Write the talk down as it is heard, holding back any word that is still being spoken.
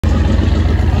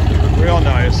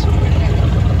real nice.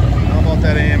 How about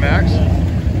that AMX?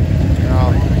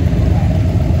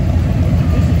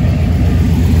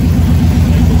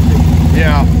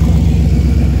 Yeah.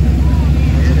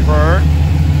 There's a bird.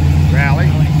 Rally.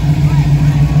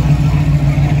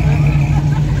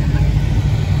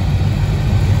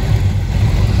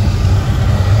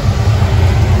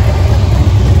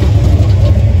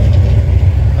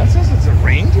 That says it's a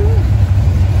Ranger?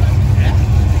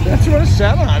 That's what it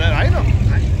said on it.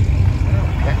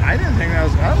 I didn't think that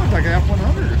was. That looked like an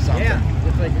F-100 or something. Yeah,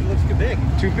 it looks too big.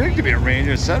 Too big to be a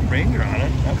Ranger. It said Ranger on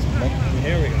it.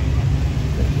 Here we go.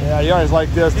 Yeah, you always like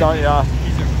this, don't you? Yeah.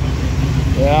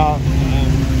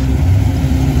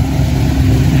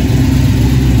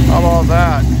 How about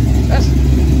that?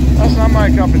 That's not my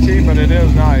cup of tea, but it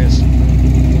is nice.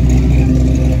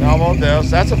 How about this?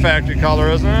 That's a factory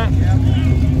color, isn't it? Yeah.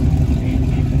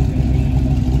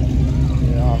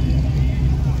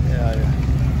 Yeah.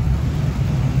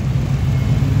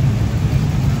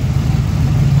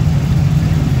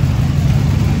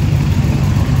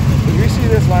 Did we see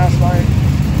this last night?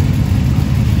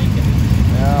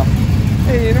 Yeah.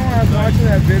 Hey, you know when I was watching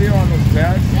that video on those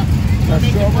beds? Yep. That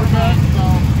silver bed?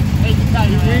 We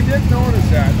did notice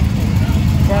that.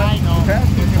 But I know. the past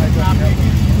one I doesn't have them.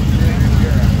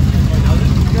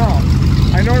 No.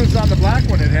 I noticed on the black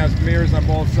one it has mirrors on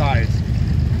both sides.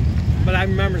 But I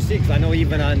remember seeing, because I know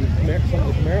even on some of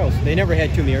the Camaros, they never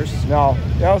had two mirrors. No,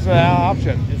 that was an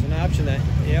option. There's an option that,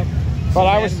 yep.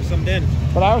 But Some didn't.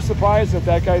 But I was surprised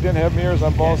that guy didn't have mirrors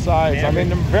on both sides. never. I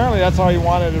mean, apparently that's how he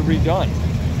wanted it redone.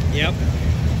 Yep.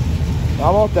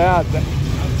 How about that?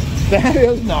 That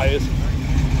is nice.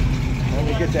 Let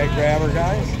me get that grabber,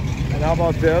 guys. And how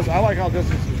about this? I like how this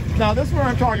is. Now, this is where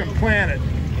I'm talking planted.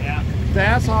 Yeah.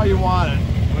 That's how you want it.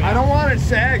 Oh, yeah. I don't want it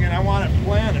sagging. I want it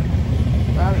planted.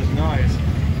 That is nice.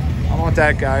 I want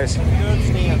that, guys. Good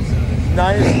stance.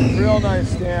 Nice, real nice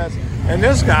stance. And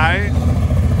this guy, I don't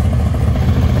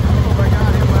know if I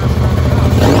got him last time.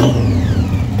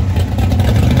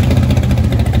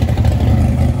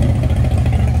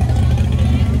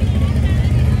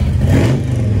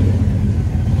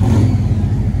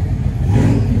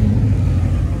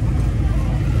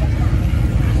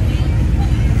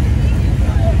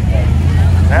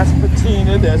 That's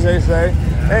patinaed, as they say.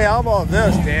 Hey, how about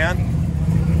this, Dan?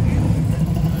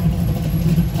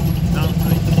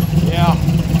 Yeah.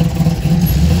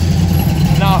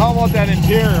 Now, how about that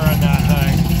interior on that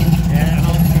thing? Yeah,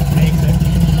 Houndstooth makes it.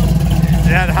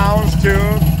 That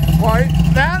Houndstooth, white.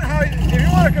 That how? If you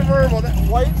want a convertible, that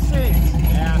white seats.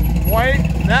 Yeah. White.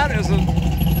 That is a.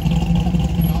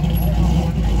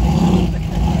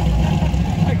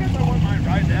 I guess I wouldn't mind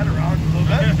riding that around a little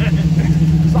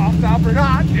bit. Soft top or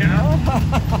not, you know.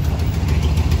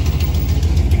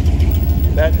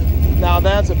 That. Now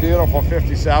that's a beautiful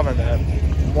 57. Then.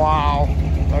 Wow.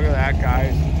 Look at that,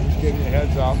 guys. Just giving you a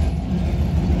heads up.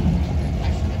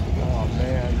 Oh,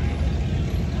 man.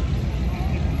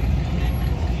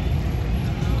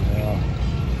 Yeah.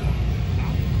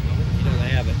 There they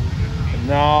have it.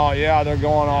 No, yeah, they're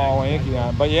going all wanky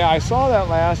on it. But yeah, I saw that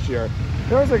last year.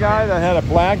 There was a guy that had a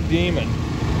black Demon.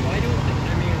 Why don't I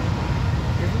mean,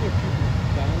 isn't there people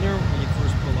down there when you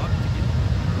first pull up to get,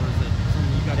 or is it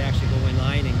something you got to actually go in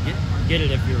line and get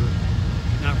it if you're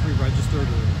not pre-registered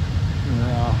or?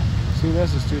 Yeah. See,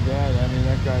 this is too bad. I mean,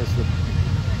 that guy's the.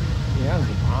 He has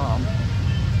the bomb.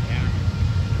 Yeah.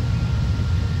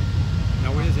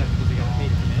 Now what is that? Because they got to pay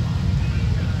to come in?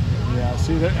 Yeah.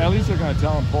 See, at least they're going to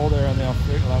tell him pull there, and they'll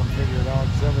let him figure it out.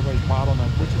 Because everybody's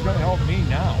bottleneck, which is going to help me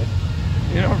now.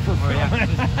 You know, for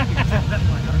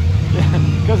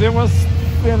because it was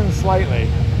thinning slightly.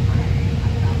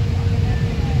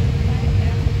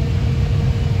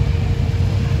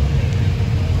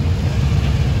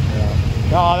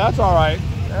 No, that's all right.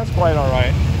 That's quite all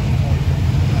right.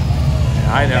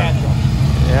 I know.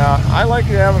 Yeah, I like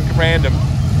to have it random.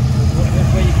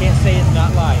 This way you can't say it's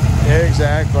not live.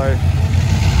 Exactly.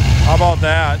 How about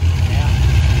that?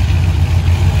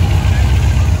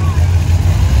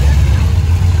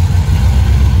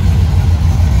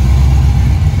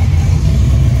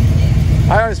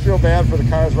 I always feel bad for the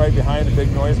cars right behind the big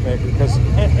noisemaker because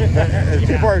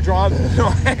people are drawn to the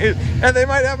noise, and they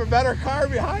might have a better car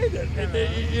behind it. And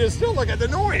you still look at the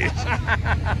noise.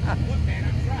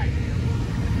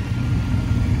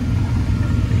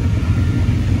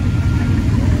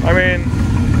 I mean,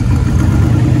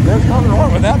 there's nothing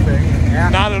wrong with that thing. Yeah.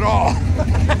 Not at all.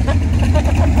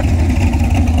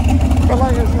 But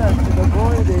like I said, the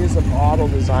glory days of auto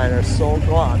design are so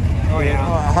gone. Oh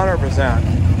yeah,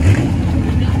 100%.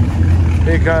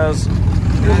 Because you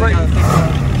gotta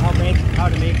think how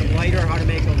to make them lighter, how to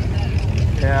make them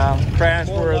Yeah, crash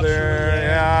More worthy. luxury,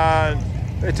 Yeah,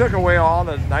 they took away all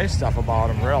the nice stuff about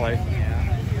them. Really,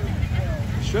 Yeah.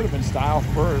 should have been style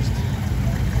first.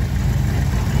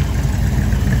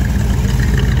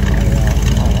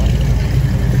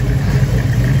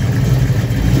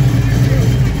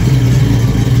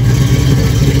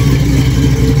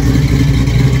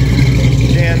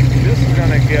 And this is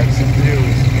gonna get some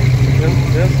views.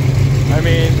 This, I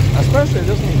mean, especially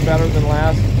this one's better than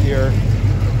last year.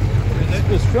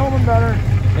 It's filming better,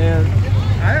 and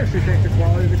I actually think the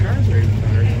quality of the cars are even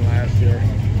better than last year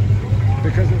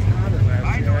because it's hotter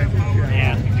last year. I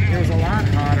think it was a lot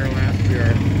hotter last year.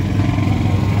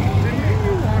 Didn't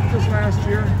you walk this last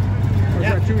year? Or was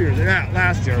that 2 years? Yeah,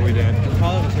 last year we did.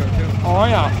 Colin was here too. Oh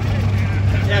yeah.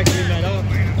 Yeah, 'cause we met up.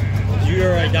 You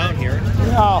were right down here.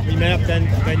 Yeah. We met up,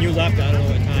 then you left. I don't know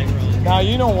what time. Around Now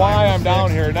you know why I'm down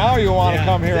here. Now you want to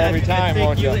come here every time,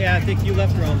 won't you? Yeah, I think you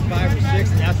left around 5 or 6,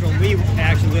 and that's when we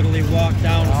actually literally walked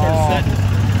down and started setting.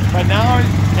 But now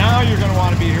you're going to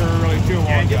want to be here early too,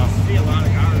 Yeah, won't you you? get to see a lot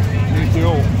of cars. You do. A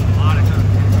lot of cars.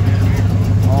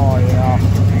 Oh yeah.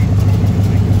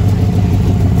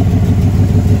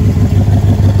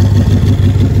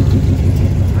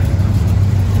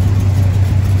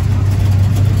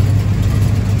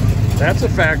 That's a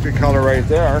factory color right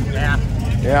there. Yeah.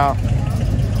 Yeah.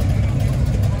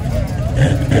 So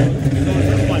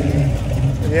this one,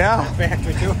 Yeah.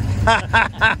 factory too.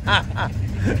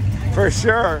 For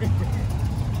sure.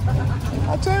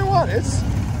 I'll tell you what,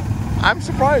 I'm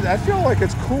surprised. I feel like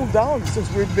it's cooled down since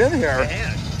we've been here.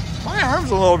 Yeah. My arm's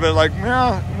a little bit like,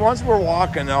 yeah, once we're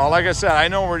walking though. Like I said, I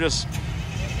know we're just,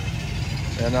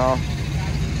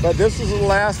 but this is the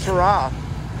last hurrah.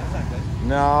 That's not good.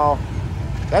 No.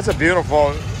 That's a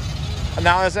beautiful.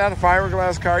 Now, is that a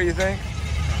fiberglass car, you think?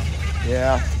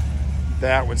 Yeah.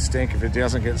 That would stink if it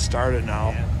doesn't get started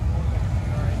now.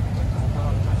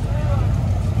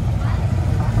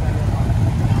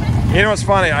 You know what's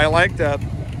funny? I like that,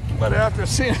 but after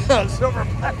seeing the silver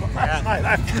black one last night,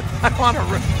 I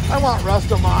want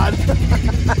Rustamod.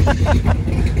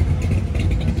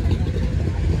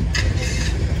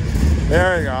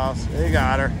 There he goes. He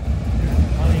got her.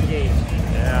 Unengaged.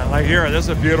 Yeah, like here, this is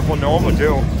a beautiful Nova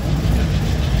too.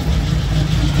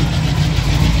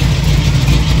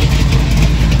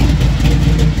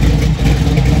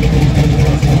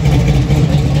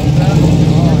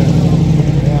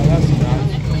 Yeah, that's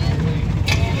nice.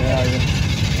 Yeah.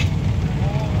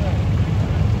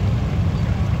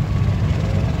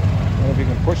 And if you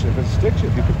can push it, if it sticks you,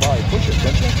 you could probably push it,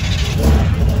 couldn't you?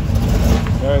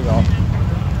 There you go.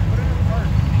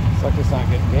 It's like it's not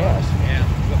getting gas. Yeah,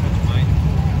 that's what you mind.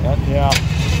 Yeah.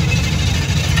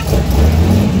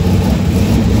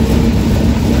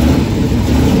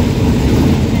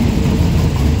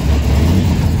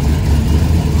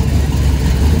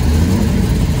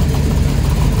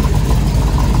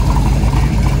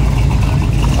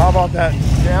 How about that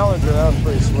Challenger? That was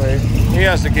pretty sweet. He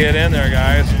has to get in there,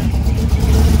 guys.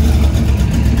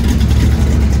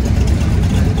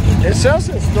 It says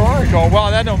historical. Well,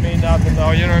 that don't mean nothing,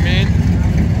 though. You know what I mean?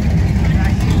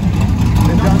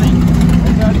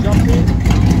 Is that jumping?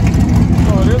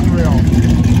 Oh, it is real.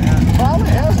 Yeah. Probably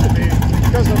has to be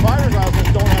because the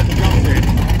fiberglasses don't have the jump seat.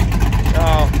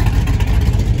 Oh.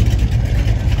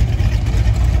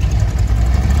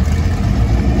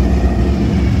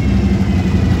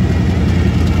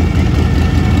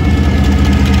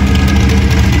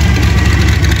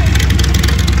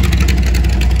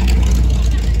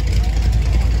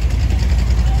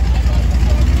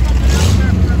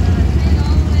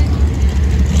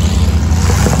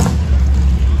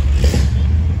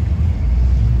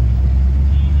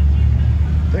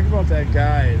 That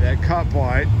guy, that couple.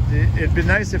 It'd be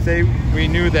nice if we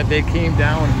knew that they came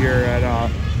down here at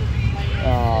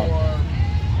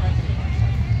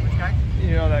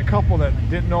that couple that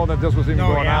didn't know that this was even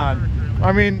going on.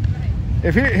 I mean,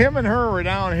 if him and her were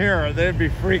down here, they'd be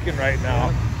freaking right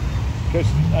now. Because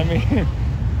I mean,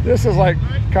 this is like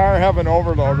car heaven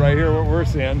overload right here. What we're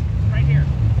seeing. Right here.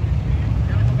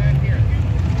 Now go back here.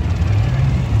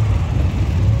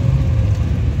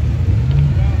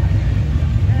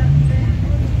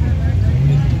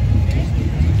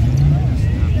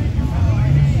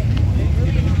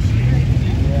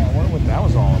 That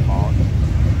was all about.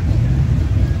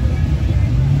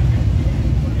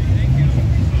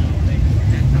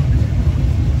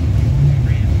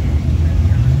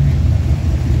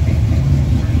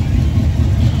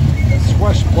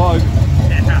 Swish plug.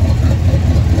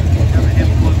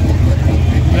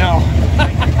 No.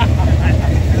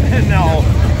 No.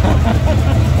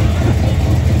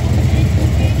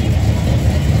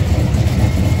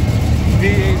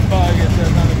 V8 bug, it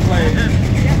says on the plate.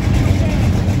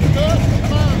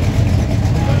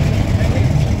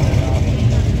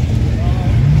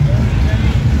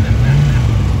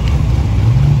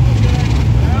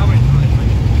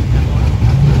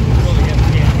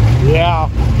 Yeah.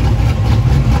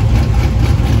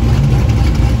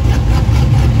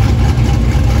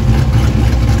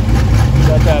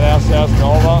 Got that SS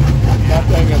Nova. That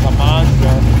thing is a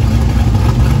monster.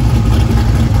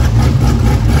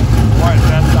 Boy,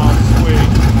 that sounds sweet.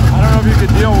 I don't know if you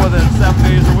could deal with it 7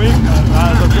 days a week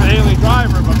as a daily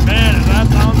driver, but man, that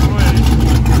sounds sweet.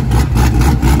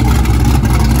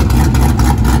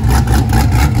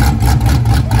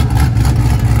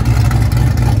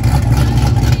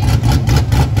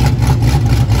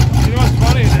 You know what's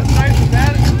funny? That's nice as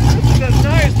that. That's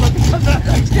nice, but because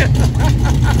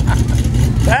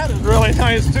that is really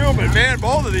nice too. But man,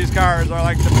 both of these cars are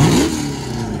like the.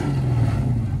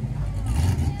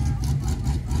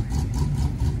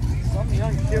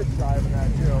 Young kids driving that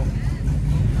too.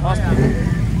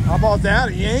 How about that?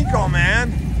 A Yanko,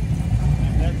 man.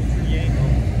 That's a true Yanko.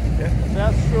 If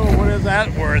that's true, what is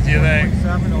that worth, you think?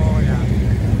 7, oh yeah.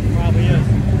 Probably is.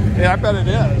 Yeah, I bet it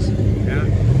is. Yeah.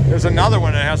 There's another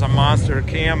one that has a monster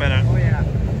cam in it. Oh yeah.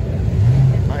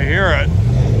 I hear it. I'm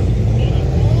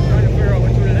trying to figure out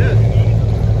which one it is.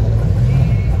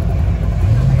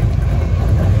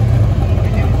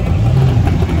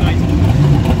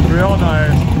 Nice. Real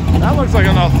nice. That looks like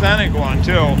an authentic one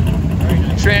too.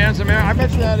 Trans-American, I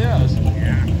bet you that is.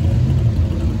 Yeah.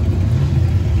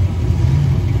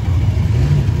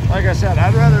 Like I said,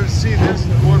 I'd rather see this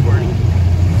than Woodward.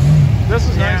 This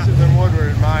is nicer than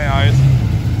Woodward in my eyes.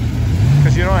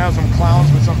 Because you don't have some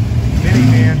clowns with some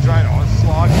minivan trying to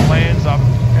slog the lanes up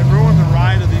and ruin the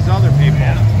ride of these other people.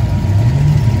 Yeah.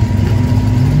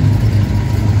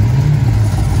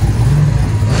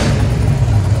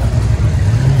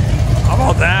 How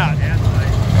about that? Yeah,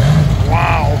 nice.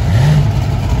 Wow.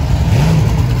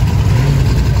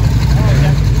 Oh,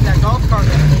 that golf cart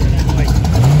is like.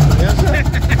 Is it?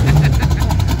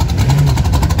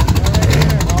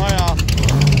 Oh yeah.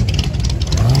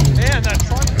 Man, that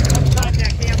truck. Sometimes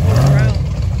that can't move around.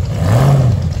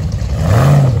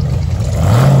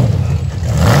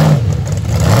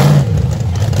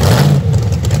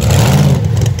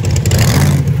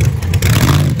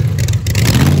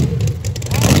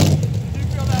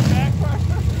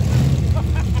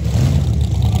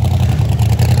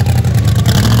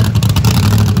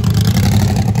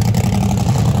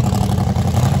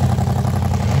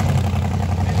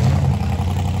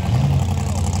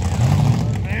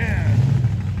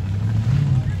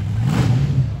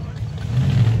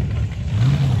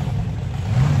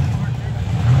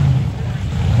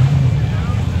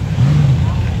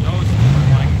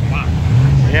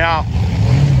 Yeah.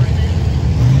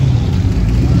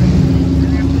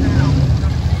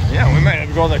 Yeah, we might have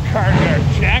to go to the car and get our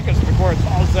jackets before it's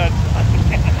all set.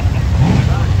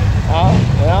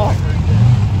 Yeah.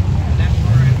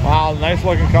 Wow, nice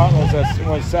looking Cutlass. That's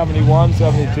what, 71,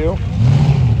 72. Yeah,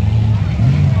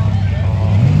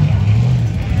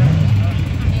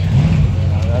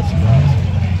 that's nice.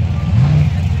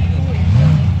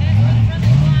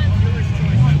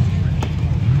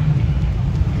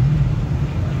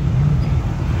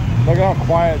 Look how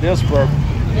quiet this for a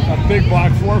big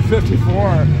block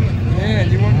 454. Man,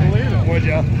 you wouldn't believe it, would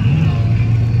you?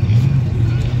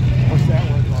 What's that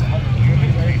worth?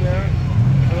 150 right there?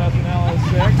 So that's an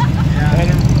LS6. Yeah. And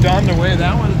it's done the way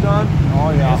that one's done.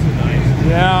 Oh yeah. This is nice.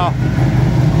 Yeah.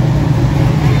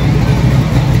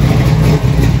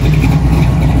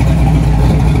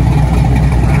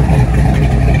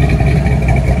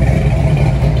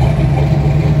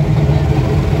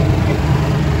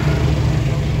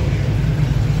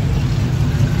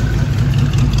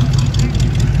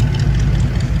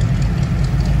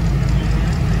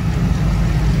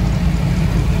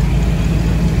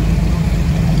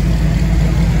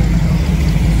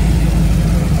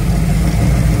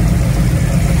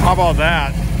 How about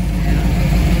that?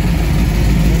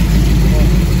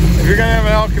 If you're gonna have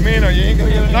an El Camino, you ain't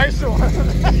gonna get a nicer one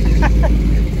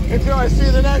until I see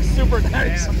the next super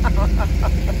nice.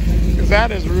 Because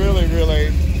that is really,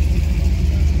 really,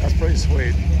 that's pretty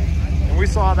sweet. And we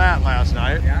saw that last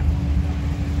night. Yeah.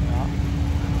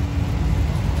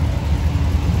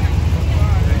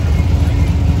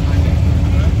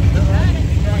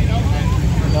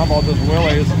 How about this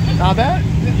Willys? Now that,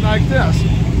 like this,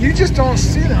 you just don't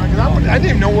see that. Because I didn't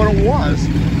even know what it was.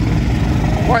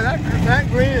 Boy, that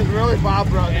green is really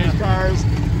popular on these cars.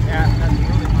 Yeah, that's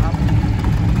really popular.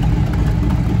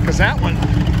 Because that one,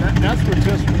 that's what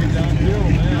pissed me down too,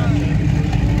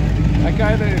 man. That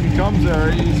guy that he comes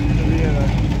there, he's either.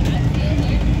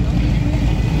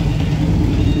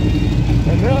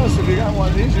 And this, if you got one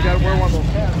of these, you got to wear one of those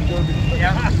hats.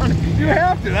 Yeah. You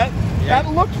have to. That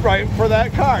looks right for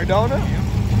that car, don't it? Yeah.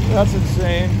 That's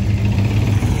insane.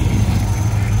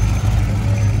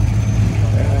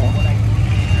 Yeah.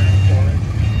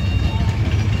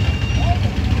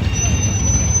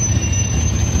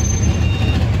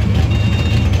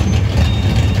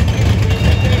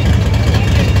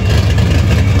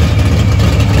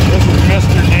 This is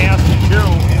Mr. Nasty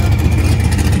too.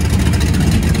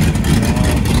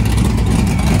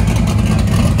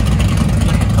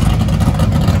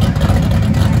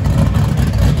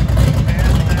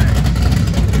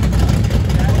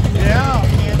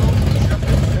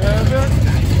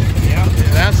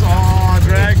 That's all a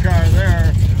drag car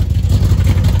there.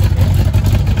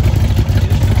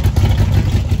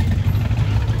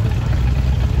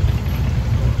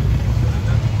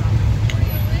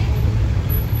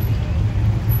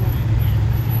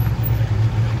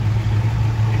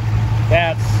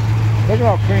 Look at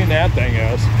how clean that thing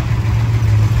is.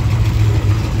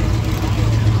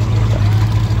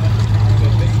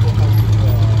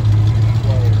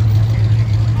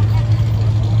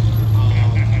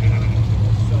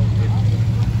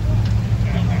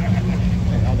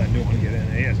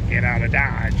 Get out of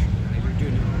Dodge.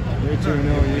 Me too,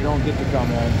 no, you don't get to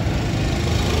come in.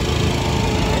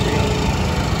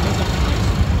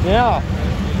 Yeah,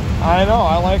 I know,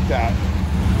 I like that.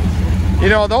 You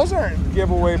know, those aren't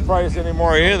giveaway price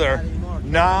anymore either.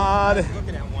 Not.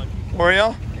 Looking at one. Were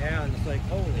you? Yeah, and it's like,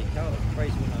 holy cow, the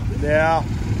price went up. Yeah.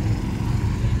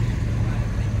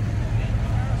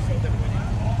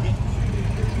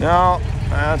 No,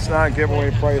 that's not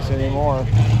giveaway price anymore.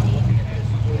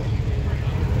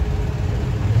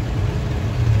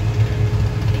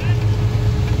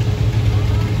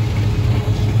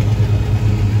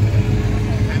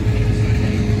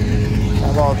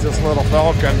 How about this little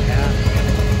Falcon?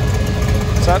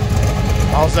 Is that,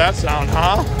 how's that sound,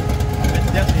 huh?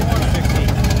 It's definitely a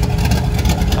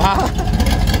 260. Huh?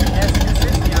 That's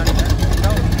 260 on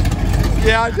it.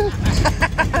 Yeah,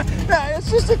 yeah, it's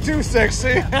just a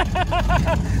 260.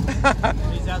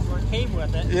 That's what came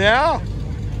with it. Yeah.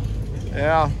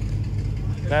 Yeah.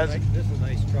 That's, this is a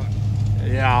nice truck.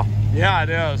 yeah. Yeah, it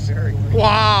is. Very cool.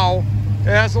 Wow. It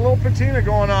has a little patina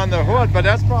going on the hood, but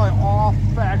that's probably all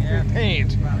factory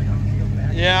paint.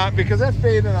 Yeah, because that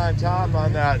faded on top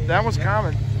on that. That was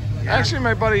common. Yeah. Actually,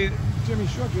 my buddy Jimmy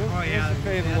shook it. Oh, yeah. It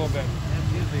faded a little bit.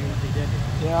 That's usually what they did.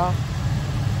 Yeah.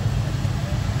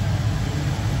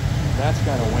 That's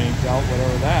kind of winked out,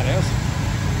 whatever that is.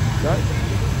 That,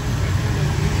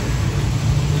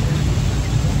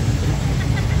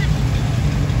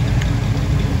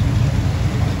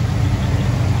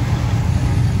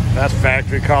 that's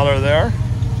factory color there.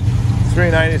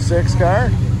 396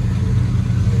 car.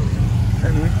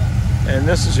 And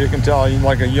this is, you can tell,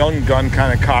 like a young gun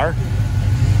kind of car.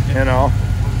 You know.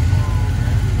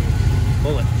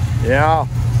 Bullet. Yeah.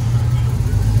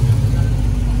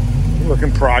 Look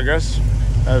in progress,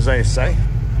 as they say.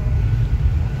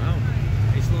 Wow.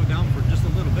 They slowed down for just a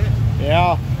little bit.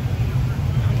 Yeah.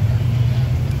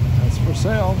 That's for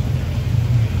sale.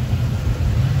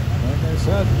 Like I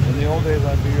said, in the old days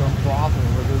I'd be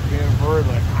unprofitable with it being a bird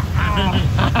like,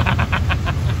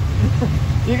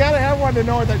 you gotta have one to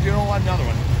know that you don't want another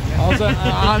one. How's that?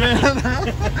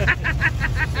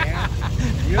 Yeah.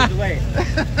 Use the way.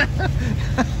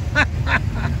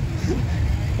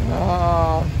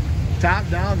 Top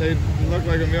down, they look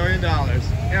like $1 million.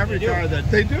 Every car that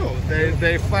they do,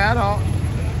 they flat out.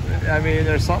 I mean,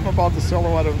 there's something about the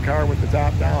silhouette of a car with the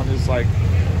top down. It's like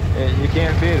you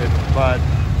can't beat it. But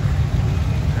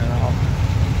you know,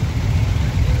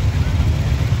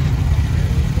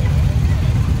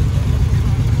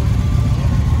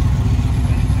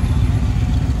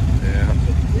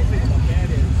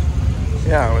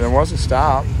 yeah, there was a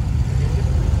stop.